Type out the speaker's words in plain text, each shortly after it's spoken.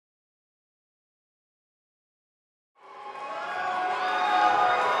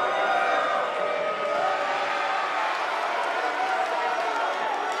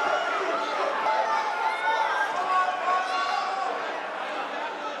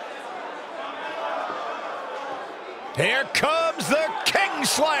Here comes the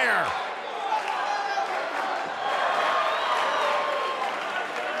Kingslayer.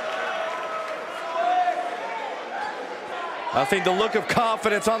 I think the look of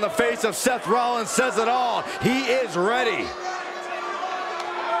confidence on the face of Seth Rollins says it all. He is ready.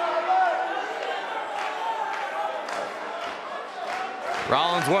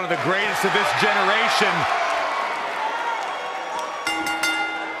 Rollins, one of the greatest of this generation.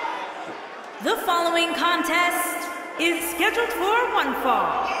 The following contest is scheduled for one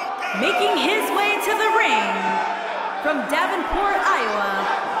fall. Making his way to the ring from Davenport,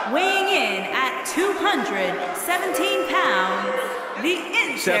 Iowa, weighing in at 217 pounds, the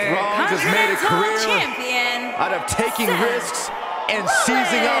Intercontinental Champion, out of taking risks and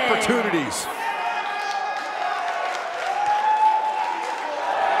seizing opportunities.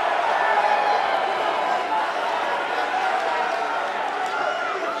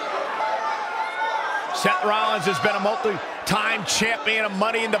 Seth Rollins has been a multi-time champion, a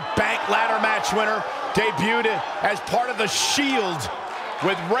Money in the Bank ladder match winner, debuted as part of the Shield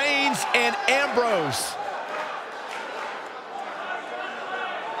with Reigns and Ambrose.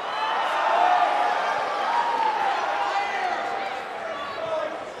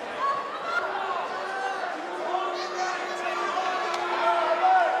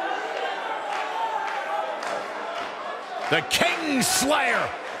 The Kingslayer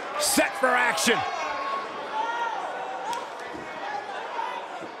set for action.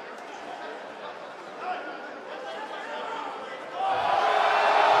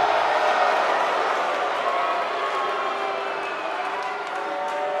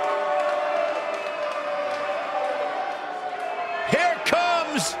 Here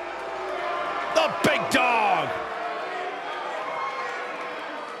comes the big dog.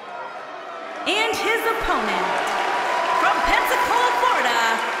 And his opponent, from Pensacola,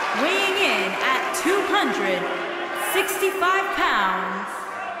 Florida, weighing in at 265 pounds,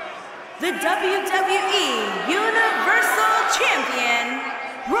 the WWE Universal Champion,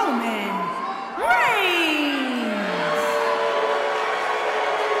 Roman Reigns.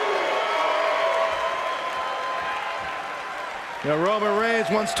 You know, Roman Reigns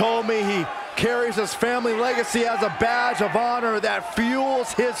once told me he carries his family legacy as a badge of honor that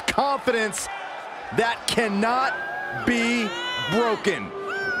fuels his confidence that cannot be broken.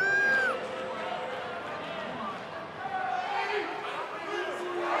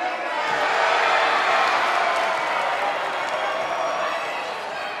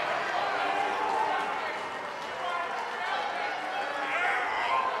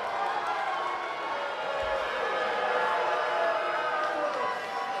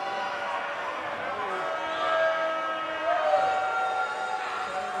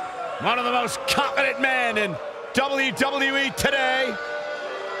 One of the most confident men in WWE today.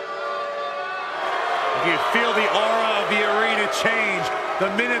 You feel the aura of the arena change the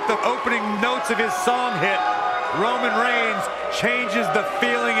minute the opening notes of his song hit. Roman Reigns changes the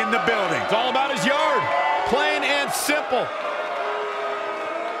feeling in the building. It's all about his yard, plain and simple.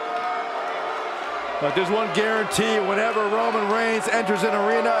 But there's one guarantee: whenever Roman Reigns enters an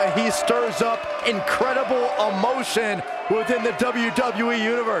arena, he stirs up incredible emotion within the WWE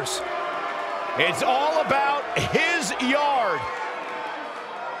Universe. It's all about his yard.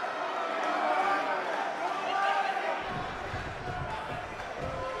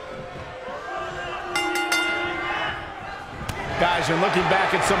 Guys, and looking back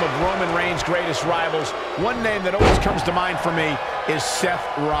at some of Roman Reigns' greatest rivals, one name that always comes to mind for me is Seth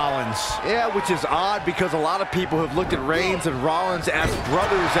Rollins. Yeah, which is odd because a lot of people have looked at Reigns and Rollins as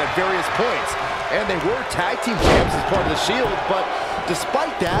brothers at various points. And they were tag team champs as part of the Shield, but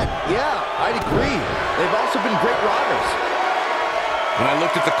despite that, yeah, I'd agree. They've also been great rivals. When I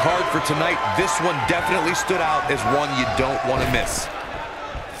looked at the card for tonight, this one definitely stood out as one you don't want to miss.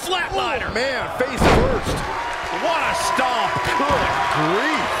 Flatliner. Oh, man, face first. What a stomp. Good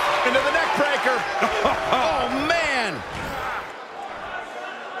grief. Into the neck breaker. Oh, man.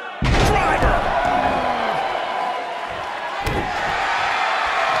 Driver.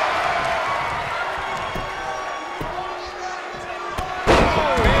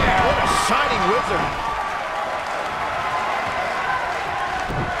 Oh, man. What a shining wizard.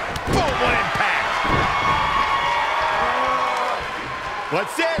 Boom, what impact.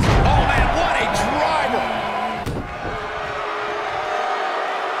 What's this? Oh, man, what a driver.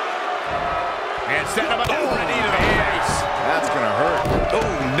 And set him up for a knee to the face. That's going to hurt. Oh,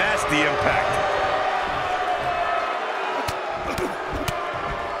 nasty impact.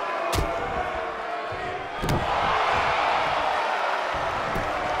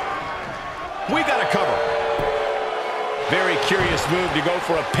 We got a cover. Very curious move move to go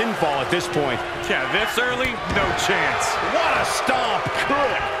for a pinfall at this point. Yeah, this early, no chance. What a stomp.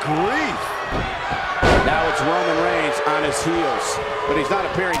 Good grief. Now it's Roman Reigns on his heels, but he's not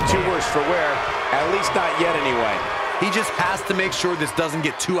appearing too worse for wear, at least not yet anyway. He just has to make sure this doesn't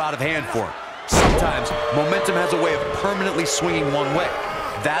get too out of hand for him. Sometimes momentum has a way of permanently swinging one way.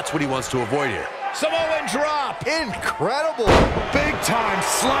 That's what he wants to avoid here. Samoan drop. Incredible. Big time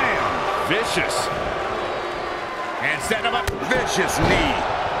slam. Vicious. And setting him up. Vicious knee.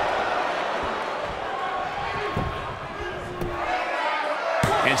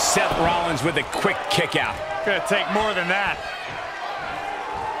 And Seth Rollins with a quick kick out. Gonna take more than that.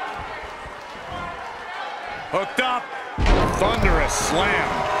 Hooked up. Thunderous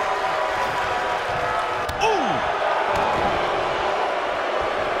slam.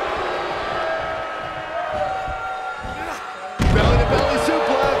 Belly-to-belly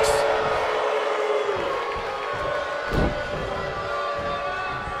suplex.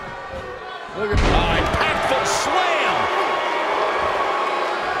 Look at Impactful slam.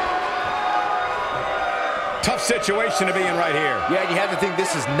 Tough situation to be in right here. Yeah, you have to think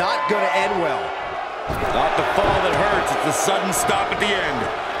this is not going to end well. Not the fall that hurts, it's the sudden stop at the end.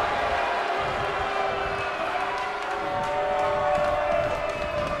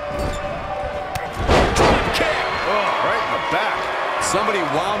 Drop kick. Oh, right in the back. Somebody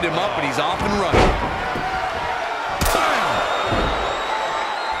wound him up and he's off and running.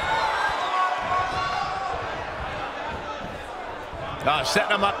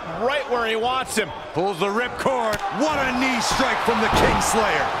 Setting him up right where he wants him. Pulls the ripcord. What a knee strike from the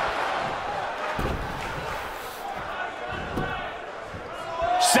Kingslayer.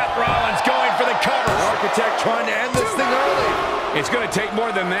 Seth Rollins going for the cover. Architect trying to end this thing early. It's going to take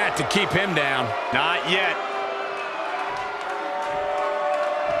more than that to keep him down. Not yet.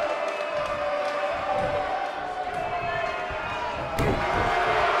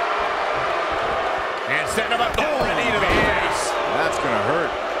 And setting him up. Oh, a knee to the face. That's going to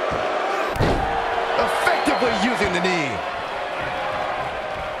hurt. Effectively using the knee.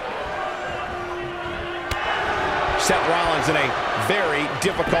 Seth Rollins in a very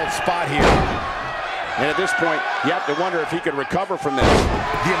difficult spot here. And at this point, you have to wonder if he can recover from this.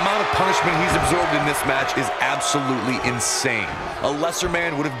 The amount of punishment he's absorbed in this match is absolutely insane. A lesser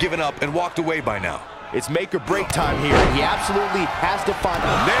man would have given up and walked away by now. It's make or break time here. He absolutely has to find a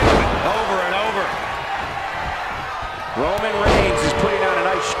Over and over. Roman Reigns is putting on a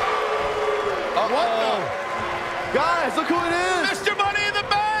nice... What the? Guys, look who it is. Mr. Money in the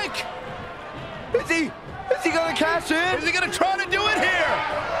Bank. Is he going to cash in? Is he going to try to do it here?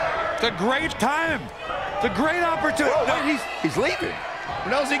 It's a great time. It's a great opportunity. Oh, wait, he's leaving.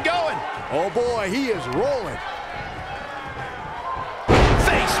 Where's he going? Oh, boy, he is rolling.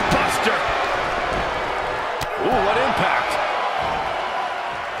 Face buster. Ooh, what impact.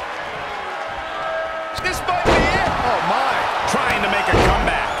 This might be it. Oh, my. Trying to make a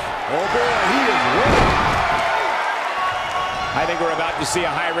comeback. Oh, boy, he is rolling. I think we're about to see a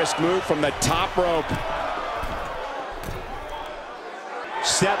high-risk move from the top rope.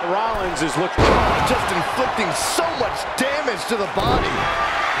 Seth Rollins is looking... Just inflicting so much damage to the body.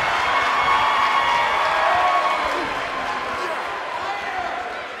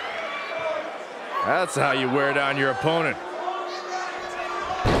 That's how you wear down your opponent.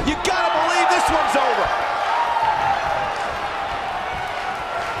 You gotta believe this one's over.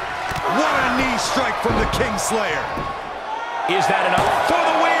 What a knee strike from the Kingslayer. Is that enough for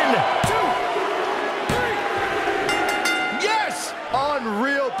the win? 2, 3. Yes!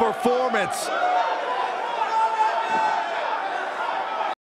 Unreal performance.